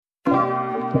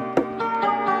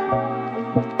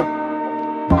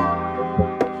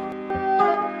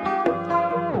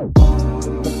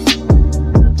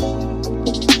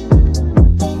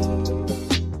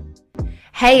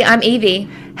Hey, I'm Evie.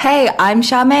 Hey, I'm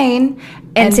Charmaine.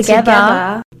 And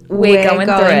together we're going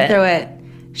through it.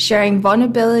 Sharing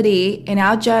vulnerability in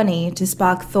our journey to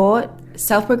spark thought,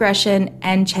 self-progression,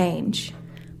 and change.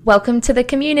 Welcome to the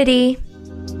community.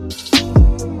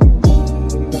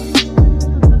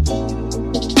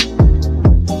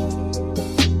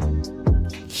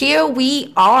 Here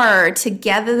we are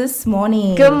together this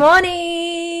morning. Good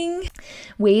morning.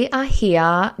 We are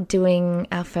here doing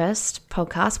our first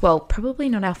podcast. Well, probably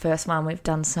not our first one. We've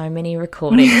done so many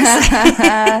recordings.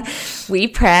 We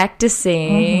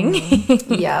practicing.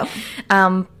 Yep.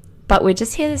 But we're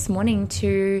just here this morning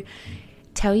to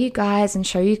tell you guys and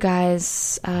show you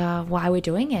guys why we're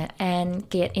doing it and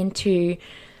get into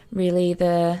really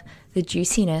the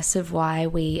juiciness of why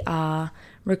we are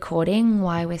recording,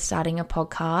 why we're starting a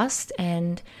podcast,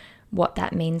 and what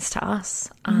that means to us.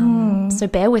 So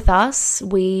bear with us.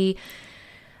 We're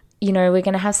going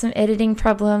to have some editing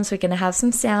problems. We're going to have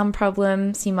some sound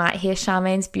problems. You might hear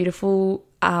Charmaine's beautiful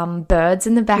birds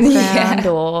in the background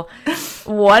or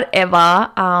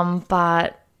whatever.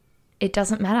 But it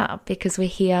doesn't matter because we're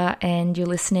here and you're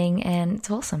listening and it's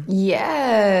awesome.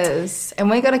 Yes. And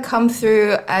we're going to come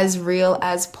through as real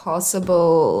as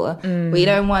possible. We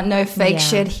don't want no fake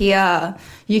shit here.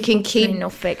 You can keep no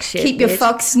fake shit, keep your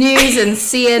Fox News and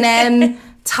CNN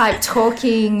type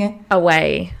talking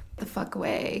away. The fuck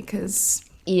away, because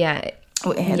we're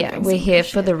here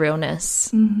for the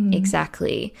realness.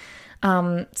 Exactly.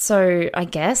 So I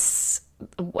guess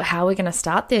how we're going to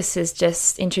start this is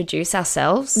just introduce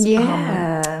ourselves. Who we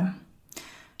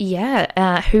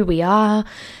are,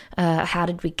 how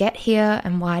did we get here,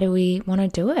 and why do we want to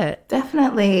do it?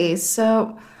 Definitely.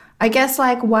 So I guess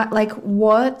what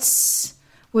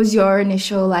was your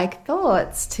initial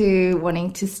thoughts to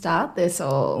wanting to start this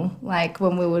all,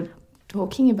 when we were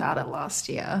talking about it last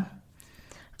year?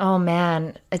 Oh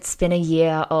man, it's been a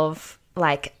year of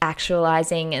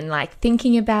actualizing and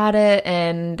thinking about it,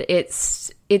 and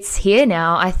it's here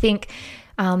now. I think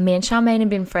me and Charmaine have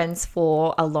been friends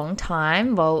for a long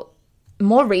time. Well,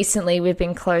 more recently we've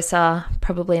been closer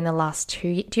probably in the last 2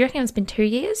 years. Do you reckon it's been 2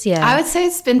 years? Yeah, I would say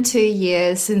it's been 2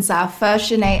 years since our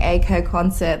first Jhené Aiko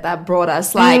concert that brought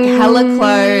us hella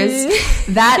close.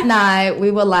 That night we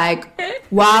were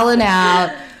wilding out.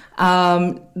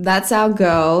 That's our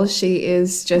girl. She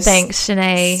is just thanks,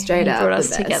 Jhené. Straight up brought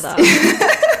us together.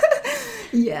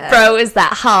 Yeah, bro, it was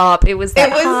that harp. It was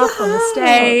that harp on the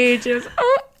stage. It was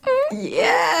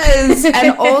yes,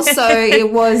 and also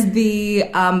it was the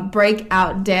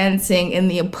breakout dancing in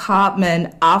the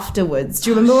apartment afterwards. Do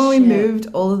you remember when we moved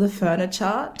all of the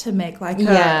furniture to make a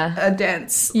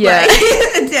dance? Yeah,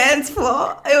 a dance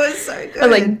floor. It was so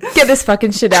good. I'm get this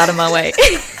fucking shit out of my way.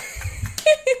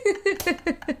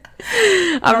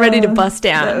 I'm ready to bust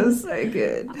down. That was so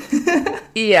good.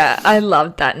 Yeah, I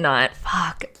loved that night.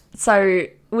 Fuck. So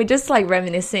we're just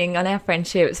reminiscing on our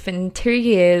friendship. It's been 2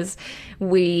 years.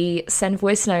 We send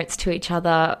voice notes to each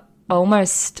other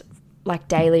almost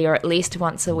daily or at least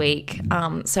once a week.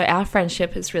 So our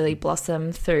friendship has really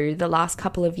blossomed through the last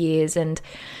couple of years, and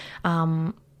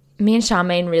me and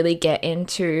Charmaine really get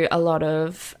into a lot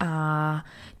of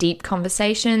deep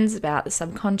conversations about the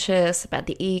subconscious, about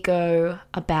the ego,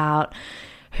 about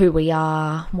who we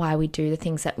are, why we do the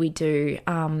things that we do.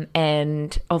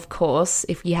 And of course,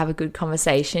 if you have a good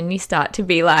conversation, you start to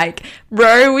be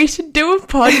bro, we should do a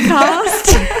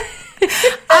podcast.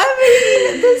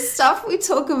 I mean, the stuff we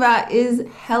talk about is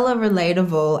hella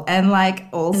relatable. And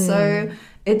also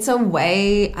it's a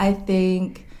way, I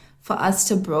think, for us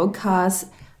to broadcast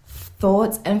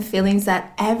thoughts and feelings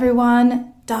that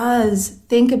everyone does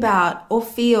think about or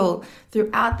feel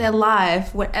throughout their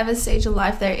life. Whatever stage of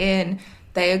life they're in,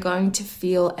 they are going to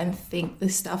feel and think the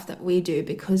stuff that we do,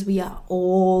 because we are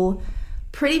all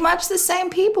pretty much the same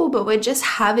people, but we're just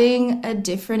having a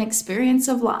different experience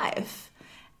of life.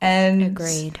 And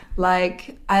agreed.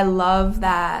 I love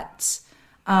that.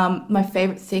 My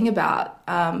favorite thing about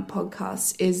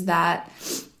podcasts is that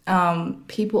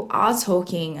people are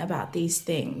talking about these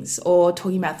things, or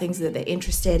talking about things that they're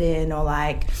interested in, or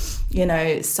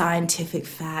scientific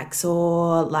facts,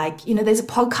 or there's a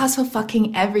podcast for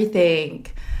fucking everything.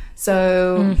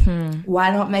 So why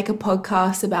not make a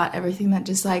podcast about everything that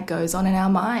just goes on in our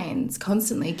minds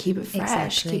constantly? Keep it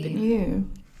fresh, Keep it new.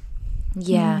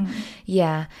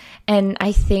 Yeah. And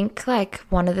I think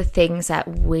one of the things that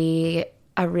we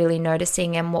are really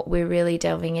noticing and what we're really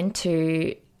delving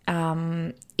into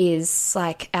is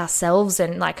ourselves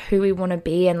and who we want to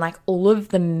be, and all of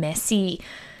the messy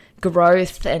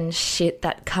growth and shit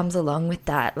that comes along with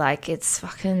that. It's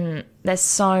fucking, there's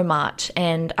so much.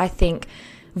 And I think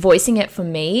voicing it for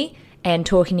me and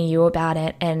talking to you about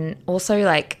it, and also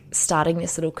like starting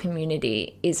this little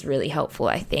community is really helpful,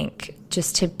 I think,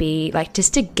 just to be like,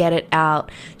 just to get it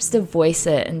out, just to voice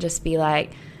it and just be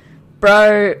like,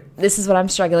 bro, this is what I'm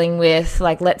struggling with.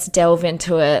 Like, let's delve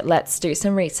into it. Let's do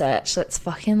some research. Let's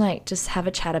fucking like just have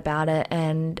a chat about it.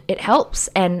 And it helps.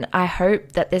 And I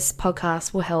hope that this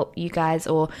podcast will help you guys,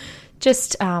 or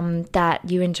just that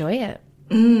you enjoy it.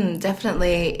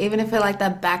 Definitely. Even if it's like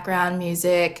that background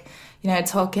music, you know,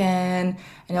 talking, and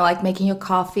you're like making your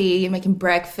coffee, you're making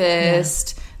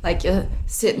breakfast, like you're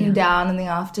sitting down in the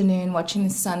afternoon watching the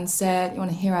sunset, you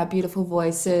want to hear our beautiful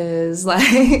voices,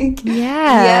 like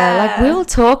like we'll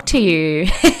talk to you.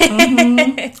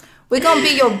 We're gonna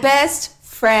be your best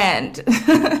friend.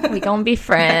 We're gonna be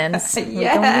friends.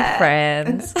 We're gonna be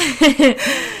friends.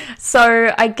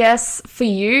 So I guess for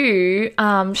you,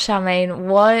 Charmaine,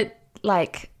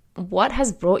 what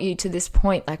has brought you to this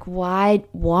point? Like, why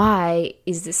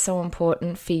is this so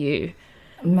important for you?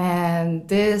 Man,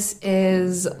 this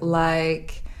is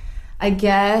like, I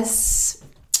guess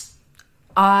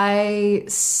I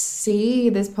see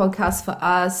this podcast for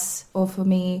us, or for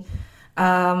me,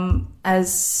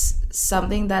 as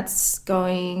something that's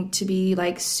going to be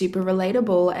like super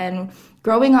relatable. And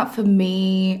growing up for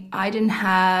me, I didn't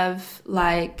have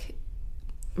like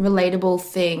relatable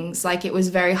things. Like, it was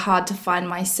very hard to find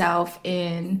myself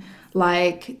in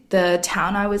like the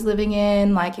town I was living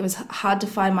in. Like, it was hard to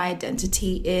find my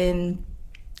identity in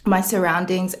my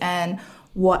surroundings and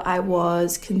what I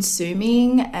was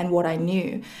consuming and what I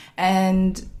knew.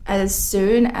 And as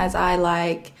soon as I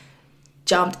like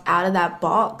jumped out of that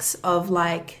box of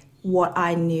like what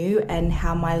I knew and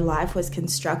how my life was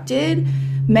constructed,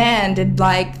 man, did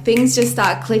like things just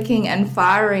start clicking and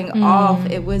firing off.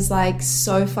 It was like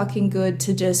so fucking good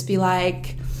to just be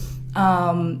like,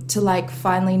 to like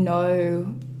finally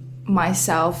know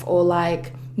myself, or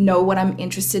like know what I'm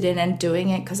interested in and doing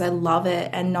it because I love it,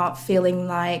 and not feeling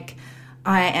like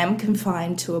I am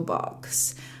confined to a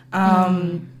box.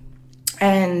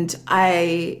 And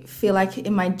I feel like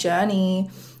in my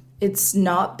journey, it's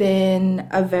not been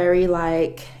a very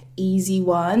like easy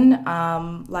one.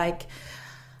 Like,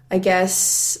 I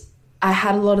guess I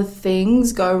had a lot of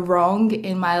things go wrong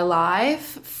in my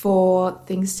life for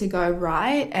things to go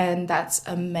right. And that's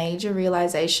a major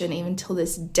realization even till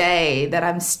this day that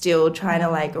I'm still trying to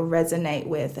like resonate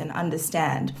with and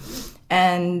understand.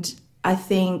 And I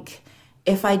think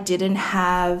if I didn't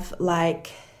have like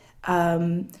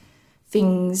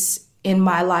things in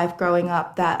my life growing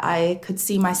up that I could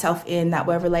see myself in, that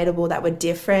were relatable, that were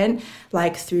different,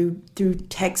 like through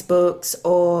textbooks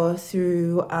or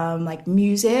through like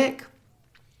music,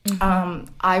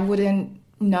 I wouldn't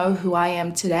know who I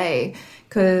am today,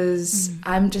 because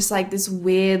I'm just like this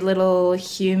weird little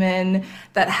human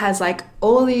that has like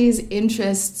all these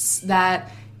interests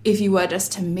that if you were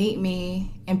just to meet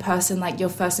me in person, like your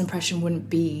first impression wouldn't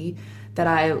be that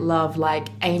I love like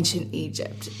ancient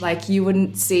Egypt. Like, you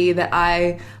wouldn't see that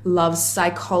I love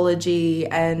psychology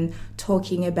and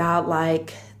talking about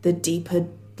like the deeper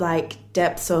like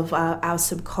depths of our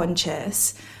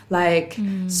subconscious. Like,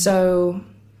 so,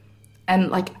 and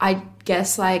like, I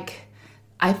guess like,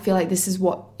 I feel like this is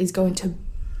what is going to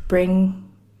bring,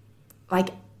 like,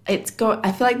 I feel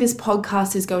like this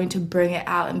podcast is going to bring it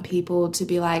out in people to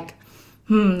be like,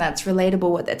 that's relatable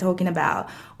what they're talking about.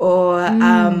 Or,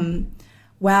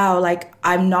 wow, like,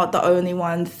 I'm not the only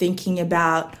one thinking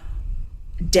about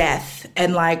death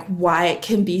and like why it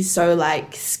can be so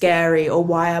like scary, or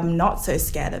why I'm not so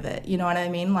scared of it. You know what I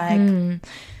mean? Like,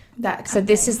 that. So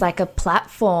this is like a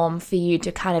platform for you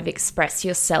to kind of express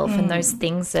yourself and those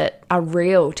things that are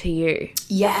real to you.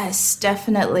 Yes,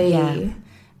 definitely. Yeah.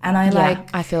 And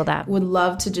I feel that. Would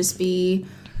love to just be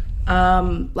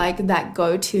like that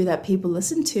go-to that people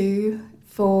listen to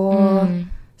for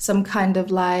some kind of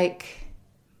like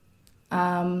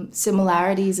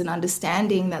similarities and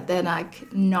understanding, that they're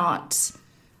like not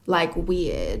like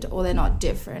weird, or they're not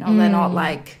different, or they're not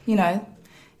like, you know,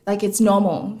 like it's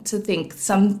normal to think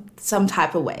some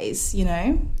type of ways, you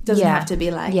know? Doesn't have to be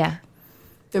like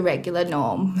the regular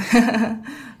norm.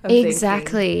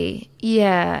 Exactly. Thinking.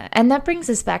 Yeah. And that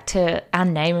brings us back to our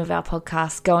name of our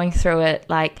podcast, Going Through It.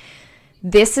 Like,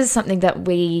 this is something that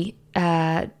we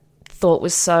thought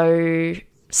was so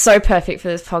perfect for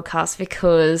this podcast,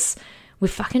 because we're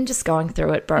fucking just going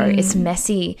through it, bro. It's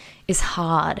messy, it's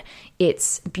hard,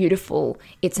 it's beautiful,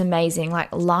 it's amazing.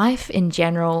 Like, life in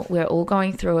general, we're all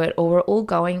going through it, or we're all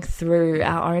going through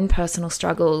our own personal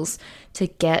struggles to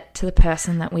get to the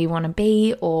person that we want to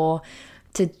be, or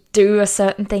to do a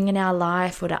certain thing in our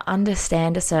life, or to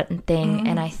understand a certain thing.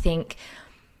 And I think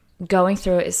going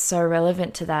through it is so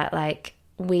relevant to that. Like,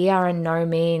 we are in no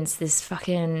means this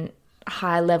fucking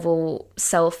high level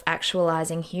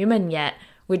self-actualizing human yet.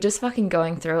 We're just fucking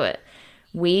going through it.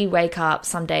 We wake up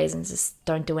some days and just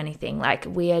don't do anything. Like,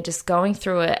 we are just going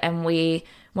through it, and we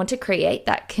want to create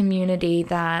that community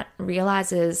that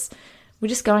realizes we're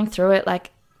just going through it.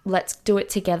 Like, let's do it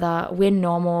together. We're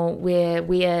normal. We're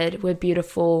weird. We're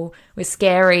beautiful. We're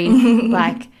scary.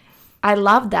 Like, I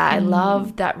love that. I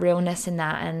love that realness in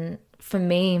that. And for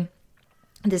me,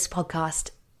 this podcast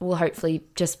will hopefully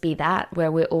just be that,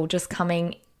 where we're all just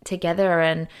coming together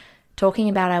and talking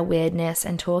about our weirdness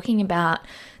and talking about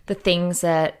the things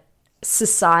that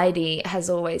society has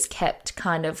always kept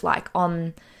kind of like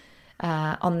on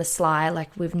the sly. Like,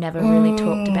 we've never really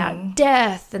talked about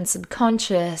death and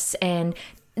subconscious and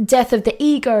death of the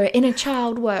ego, inner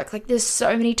child work. Like, there's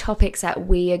so many topics that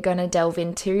we are going to delve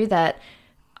into that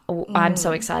I'm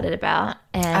so excited about.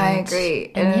 And I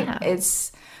agree. And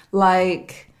it's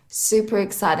like super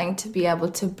exciting to be able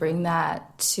to bring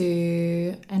that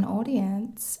to an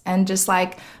audience and just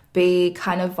like be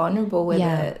kind of vulnerable with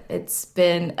it. It's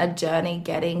been a journey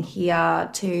getting here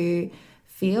to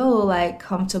feel like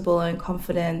comfortable and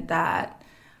confident that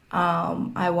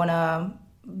I want to,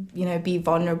 you know, be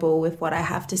vulnerable with what I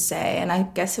have to say. And I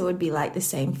guess it would be like the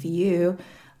same for you.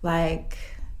 Like,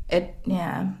 it,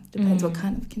 depends what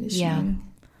kind of conditioning.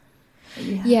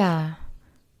 Yeah.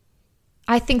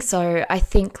 I think so. I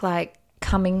think like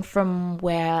coming from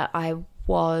where I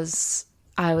was,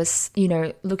 you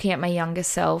know, looking at my younger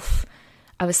self,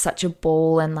 I was such a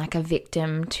ball and like a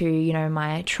victim to, you know,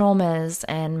 my traumas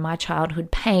and my childhood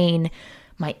pain,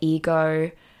 my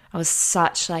ego. I was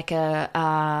such like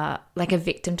a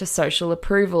victim to social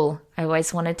approval. I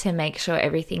always wanted to make sure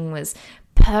everything was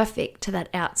perfect to that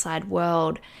outside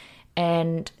world.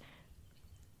 And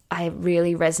I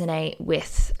really resonate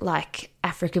with like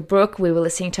Africa Brooke. We were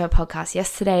listening to her podcast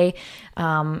yesterday.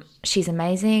 She's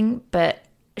amazing, but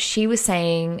she was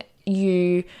saying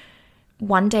you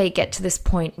one day get to this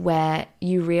point where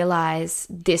you realize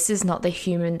this is not the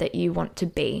human that you want to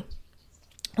be,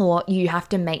 or you have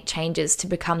to make changes to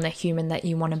become the human that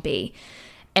you want to be.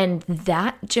 And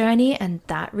that journey and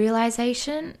that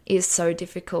realization is so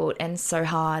difficult and so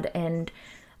hard. And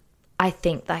I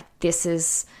think like this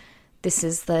is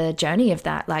the journey of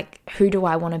that. Like, who do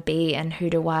I want to be, and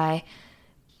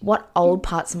what old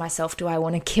parts of myself do I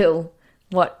want to kill?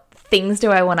 What things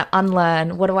do I want to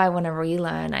unlearn? What do I want to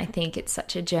relearn? I think it's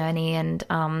such a journey, and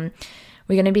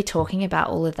we're going to be talking about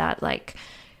all of that, like,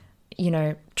 you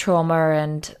know, trauma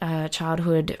and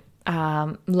childhood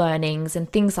learnings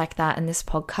and things like that in this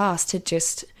podcast, to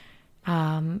just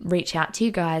reach out to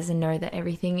you guys and know that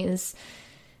everything is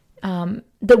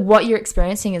that what you're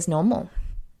experiencing is normal,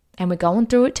 and we're going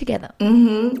through it together.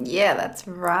 Yeah, that's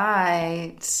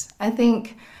right. I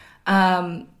think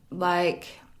like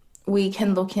we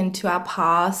can look into our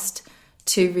past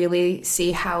to really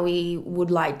see how we would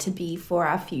like to be for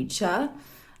our future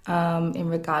in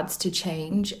regards to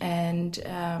change.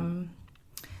 And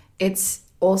it's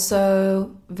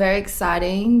also very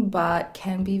exciting, but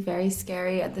can be very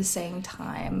scary at the same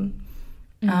time.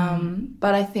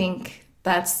 But I think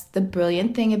that's the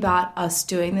brilliant thing about us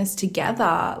doing this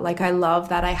together. Like, I love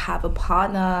that I have a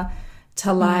partner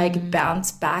to like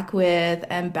bounce back with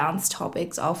and bounce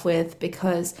topics off with,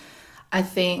 because I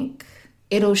think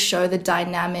it'll show the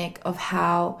dynamic of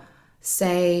how,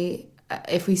 say,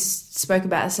 if we spoke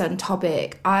about a certain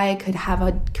topic, I could have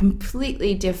a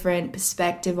completely different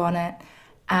perspective on it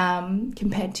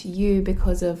compared to you,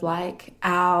 because of like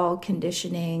our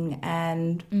conditioning.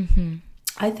 And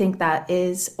I think that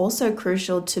is also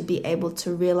crucial, to be able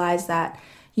to realize that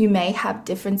you may have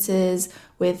differences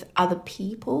with other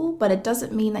people, but it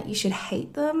doesn't mean that you should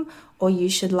hate them or you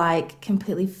should like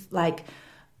completely like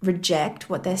reject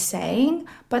what they're saying,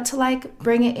 but to like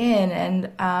bring it in and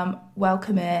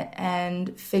welcome it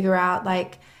and figure out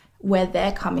like where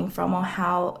they're coming from, or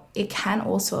how it can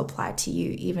also apply to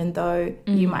you, even though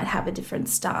you might have a different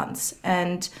stance.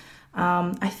 And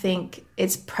I think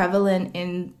it's prevalent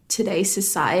in today's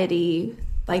society.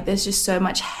 Like, there's just so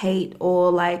much hate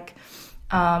or like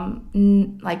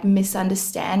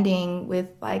misunderstanding with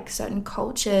like certain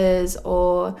cultures,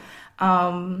 or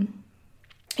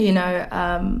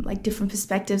like different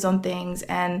perspectives on things,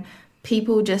 and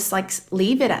people just like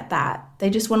leave it at that.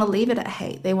 They just want to leave it at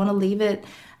hate. They want to leave it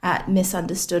at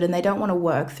misunderstood, and they don't want to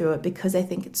work through it because they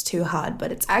think it's too hard.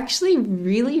 But it's actually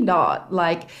really not.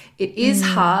 Like, it is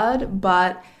hard,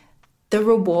 but the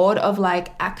reward of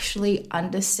like actually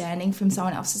understanding from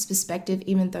someone else's perspective,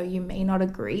 even though you may not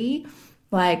agree,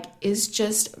 like, is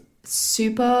just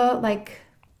super like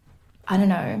I don't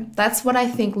know. That's what I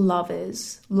think love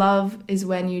is. Love is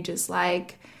when you just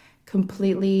like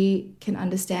completely can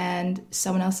understand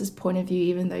someone else's point of view,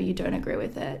 even though you don't agree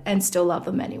with it, and still love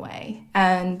them anyway.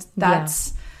 And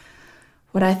that's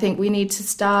what I think we need to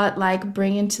start like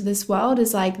bring into this world,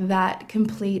 is like that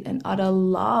complete and utter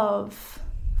love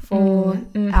for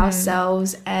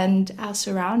ourselves and our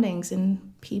surroundings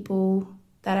and people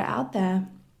that are out there.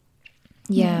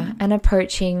 Yeah, and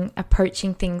approaching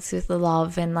things with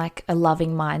love and like a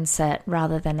loving mindset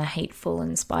rather than a hateful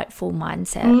and spiteful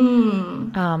mindset.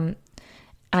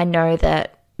 I know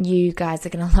that you guys are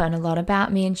going to learn a lot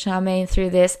about me and Charmaine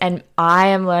through this, and I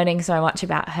am learning so much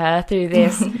about her through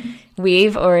this.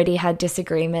 We've already had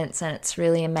disagreements, and it's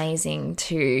really amazing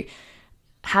to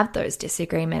have those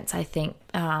disagreements, I think,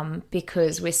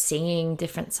 because we're seeing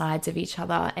different sides of each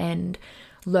other and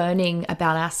learning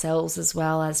about ourselves as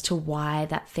well as to why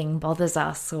that thing bothers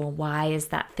us, or why is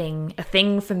that thing a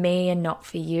thing for me and not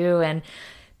for you. And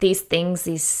these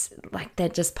things, like, they're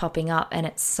just popping up, and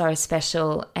it's so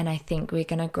special. And I think we're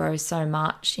going to grow so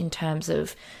much in terms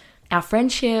of our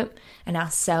friendship and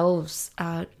ourselves,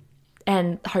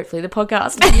 and hopefully the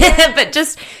podcast. But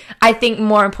just, I think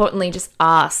more importantly, just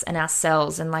us and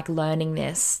ourselves, and like learning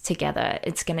this together.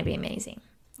 It's going to be amazing.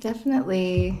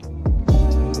 Definitely.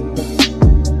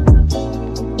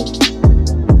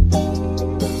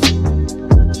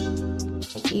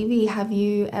 Evie, have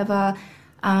you ever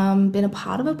been a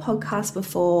part of a podcast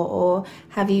before, or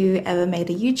have you ever made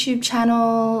a YouTube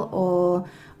channel, or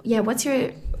what's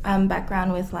your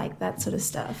background with like that sort of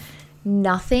stuff?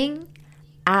 Nothing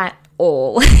at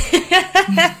all.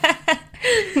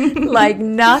 Like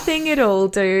nothing at all,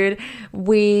 dude.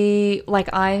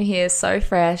 I'm here so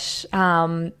fresh.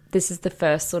 This is the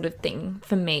first sort of thing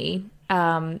for me.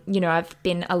 I've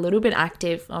been a little bit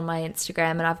active on my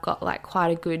Instagram, and I've got like quite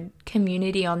a good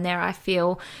community on there. I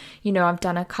feel, I've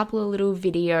done a couple of little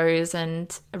videos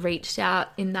and reached out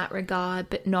in that regard,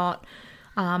 but not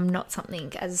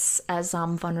something as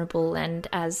vulnerable and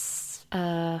as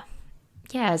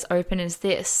open as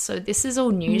this. So this is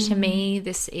all new to me.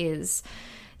 This is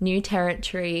new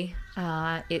territory.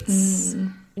 It's,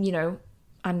 I'm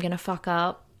going to fuck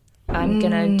up. I'm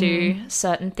going to do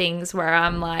certain things where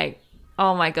I'm like,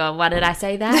 oh my God, why did I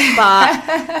say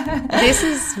that? But this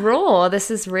is raw. This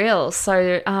is real.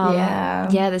 So,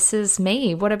 this is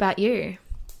me. What about you?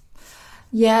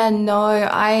 Yeah, no,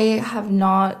 I have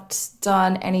not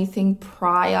done anything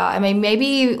prior. I mean,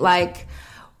 maybe like,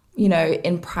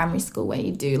 in primary school when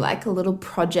you do like a little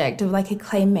project of like a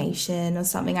claymation or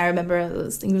something. I remember it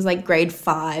was like grade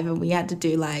 5, and we had to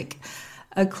do like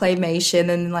a claymation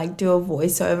and like do a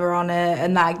voiceover on it,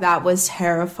 and like that was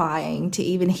terrifying to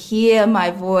even hear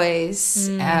my voice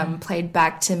played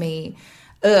back to me.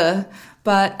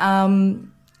 But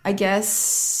I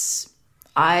guess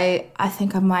I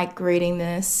think I'm like reading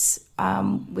this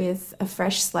with a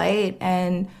fresh slate,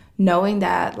 and knowing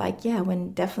that like, we're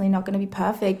definitely not going to be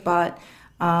perfect, but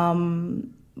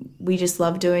we just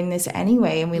love doing this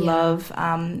anyway, and we love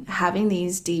having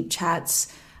these deep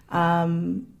chats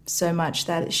so much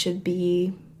that it should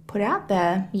be put out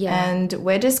there. And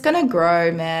we're just gonna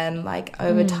grow, man, like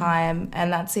over time,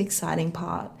 and that's the exciting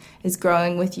part, is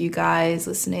growing with you guys,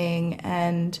 listening,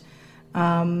 and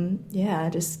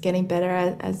just getting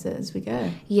better as we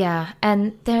go.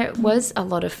 And there was a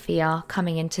lot of fear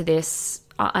coming into this.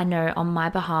 I know on my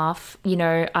behalf,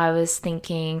 I was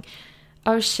thinking,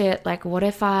 oh shit, like what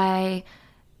if I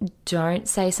don't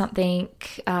say something,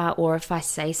 or if I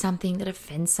say something that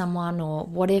offends someone, or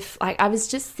what if, like, I was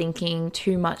just thinking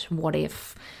too much what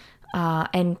if,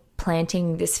 and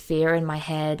planting this fear in my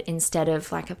head instead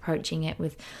of like approaching it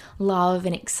with love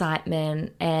and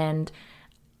excitement. And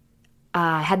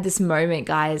I had this moment,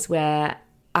 guys, where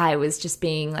I was just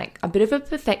being like a bit of a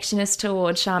perfectionist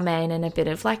towards Charmaine, and a bit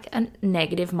of like a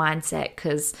negative mindset,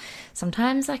 because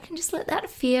sometimes I can just let that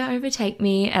fear overtake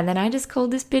me. And then I just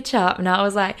called this bitch up, and I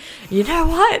was like, you know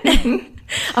what?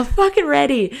 I'm fucking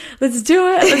ready. Let's do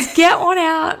it. Let's get one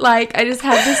out. Like, I just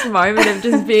had this moment of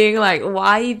just being like,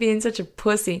 why are you being such a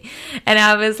pussy? And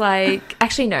I was like,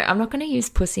 actually, no, I'm not going to use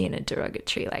pussy in a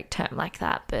derogatory like term like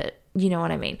that, but you know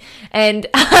what I mean? And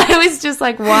I was just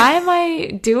like, why am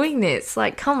I doing this?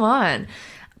 Like, come on.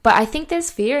 But I think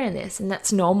there's fear in this, and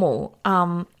that's normal.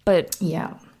 But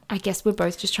I guess we're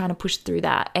both just trying to push through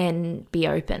that and be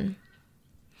open.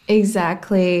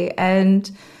 Exactly. And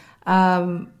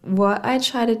what I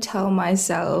try to tell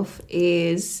myself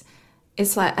is,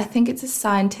 it's like, I think it's a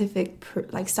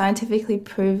scientifically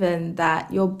proven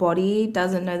that your body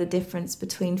doesn't know the difference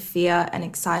between fear and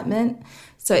excitement.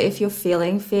 So if you're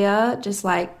feeling fear, just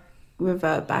like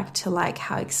revert back to like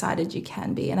how excited you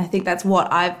can be. And I think that's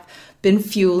what I've been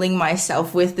fueling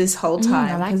myself with this whole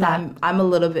time, because I'm a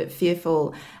little bit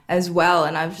fearful as well.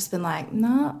 And I've just been like,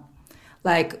 no,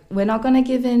 like we're not going to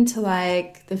give in to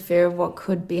like the fear of what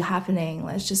could be happening.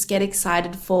 Let's just get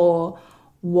excited for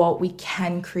what we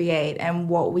can create and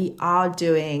what we are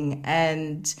doing,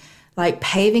 and like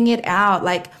paving it out,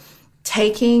 like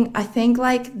taking, I think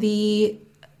like the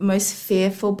most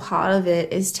fearful part of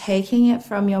it is taking it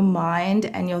from your mind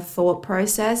and your thought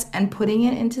process and putting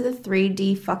it into the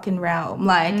 3D fucking realm.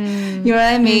 Like, you know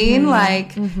what I mean?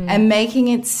 Like, and making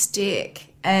it stick,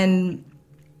 and,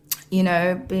 you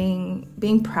know,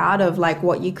 being proud of like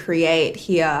what you create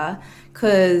here.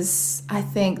 Because I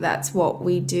think that's what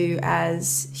we do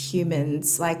as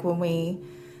humans. Like when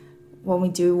we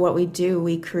do what we do,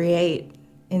 we create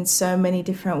in so many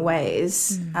different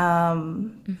ways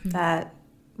that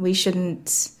we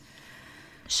shouldn't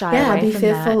shy away be from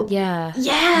fearful. that.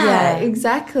 Yeah,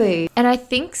 exactly. And I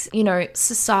think, you know,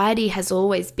 society has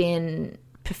always been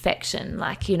perfection.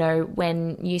 Like, you know,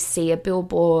 when you see a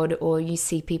billboard or you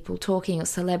see people talking or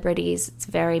celebrities, it's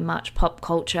very much pop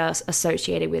culture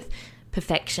associated with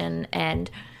perfection,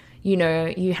 and, you know,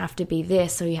 you have to be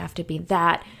this or you have to be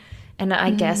that. And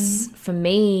I guess for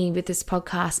me with this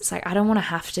podcast, it's like I don't want to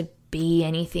have to be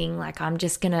anything. Like I'm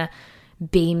just going to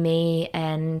be me,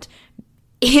 and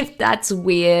if that's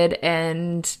weird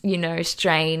and, you know,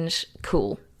 strange,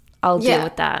 cool, I'll deal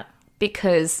with that,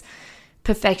 because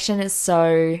perfection is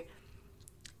so,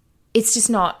 it's just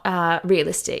not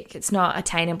realistic, it's not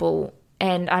attainable,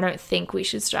 and I don't think we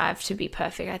should strive to be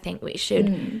perfect. I think we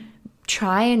should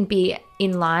try and be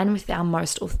in line with our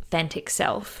most authentic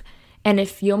self. And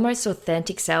if your most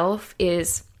authentic self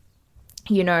is,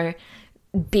 you know,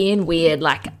 being weird,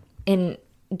 like in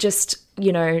just,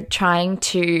 you know, trying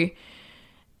to,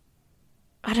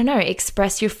 I don't know,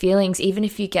 express your feelings, even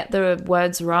if you get the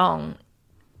words wrong.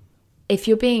 If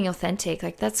you're being authentic,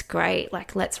 like that's great.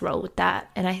 Like let's roll with that.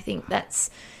 And I think that's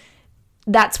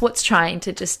what's trying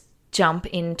to just jump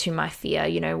into my fear.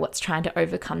 You know, what's trying to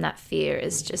overcome that fear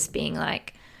is just being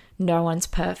like, no one's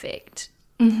perfect.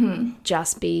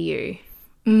 Just be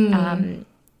you.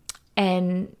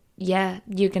 And yeah,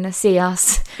 you're going to see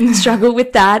us struggle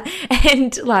with that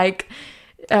and like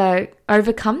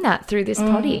overcome that through this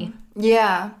potty.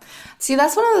 Yeah. See,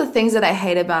 that's one of the things that I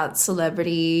hate about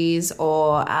celebrities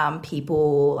or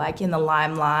people like in the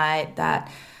limelight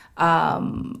that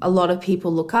a lot of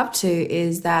people look up to,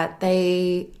 is that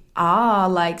they are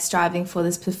like striving for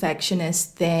this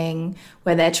perfectionist thing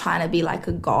where they're trying to be like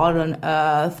a god on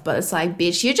earth, but it's like,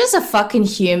 bitch, you're just a fucking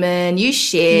human. You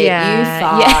shit, you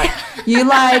fart, you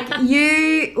like, do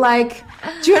you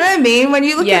know what I mean? When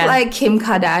you look at like Kim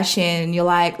Kardashian, you're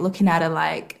like looking at her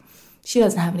like she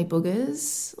doesn't have any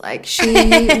boogers. Like she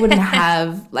wouldn't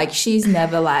have, like she's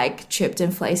never like tripped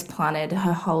and face planted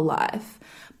her whole life.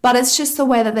 But it's just the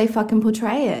way that they fucking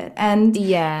portray it. And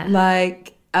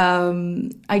like,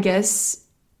 I guess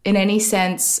in any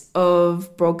sense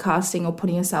of broadcasting or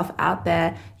putting yourself out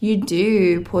there, you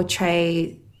do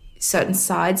portray certain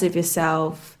sides of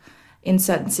yourself in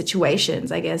certain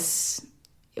situations, I guess,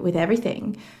 with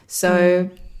everything. So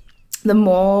the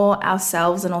more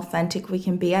ourselves and authentic we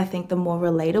can be, I think the more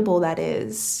relatable that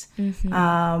is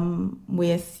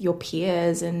with your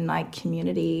peers and like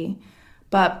community.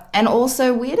 But, and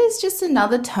also weird is just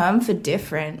another term for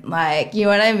different, like, you know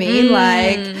what I mean?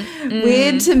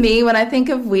 Weird to me, when I think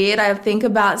of weird, I think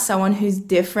about someone who's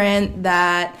different,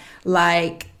 that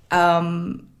like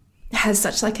has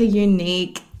such like a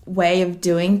unique way of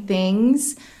doing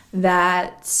things,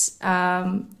 that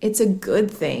it's a good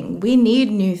thing. We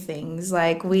need new things.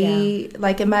 Like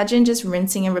like imagine just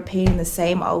rinsing and repeating the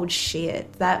same old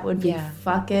shit. That would be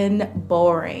fucking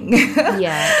boring.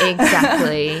 Yeah,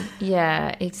 exactly.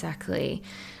 Yeah, exactly.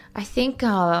 I think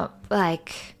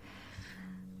like,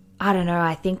 I don't know,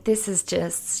 I think this is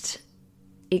just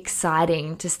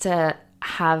exciting just to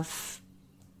have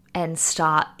and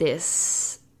start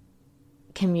this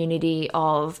community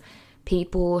of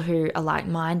people who are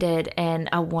like-minded and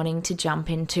are wanting to jump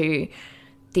into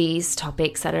these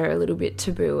topics that are a little bit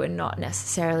taboo and not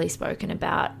necessarily spoken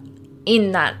about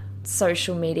in that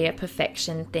social media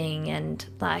perfection thing. And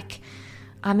like,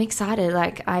 I'm excited.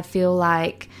 Like, I feel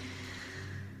like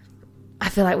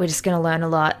we're just going to learn a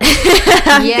lot.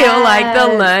 I feel like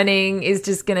the learning is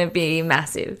just going to be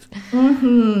massive.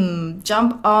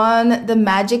 Jump on the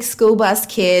Magic School Bus,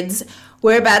 kids.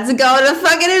 We're about to go on a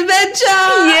fucking adventure.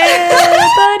 Yeah,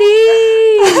 buddy.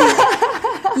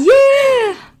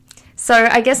 Yeah. So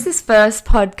I guess this first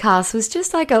podcast was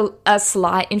just like a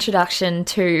slight introduction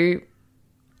to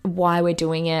why we're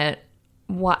doing it,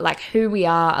 what, like, who we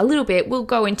are a little bit. We'll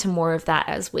go into more of that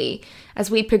as we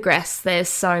progress. There's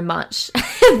so much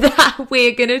that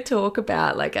we're going to talk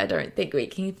about. Like, I don't think we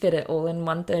can fit it all in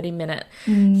one 30-minute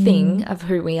thing of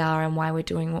who we are and why we're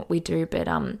doing what we do. But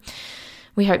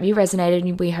we hope you resonated,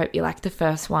 and we hope you liked the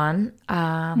first one.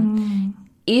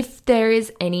 If there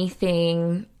is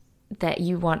anything that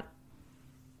you want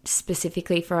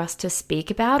specifically for us to speak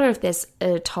about, or if there's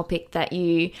a topic that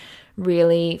you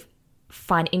really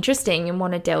find interesting and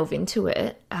want to delve into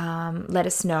it, let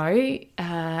us know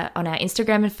on our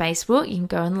Instagram and Facebook. You can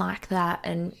go and like that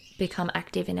and become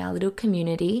active in our little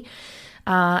community,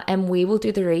 and we will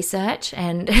do the research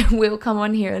and we'll come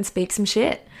on here and speak some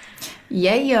shit.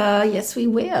 Yes we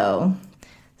will.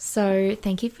 So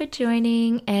thank you for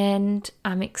joining, and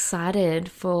I'm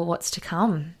excited for what's to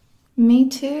come. Me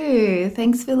too.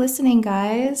 Thanks for listening,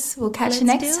 guys. We'll catch you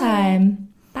next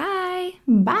time. Bye.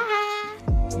 Bye.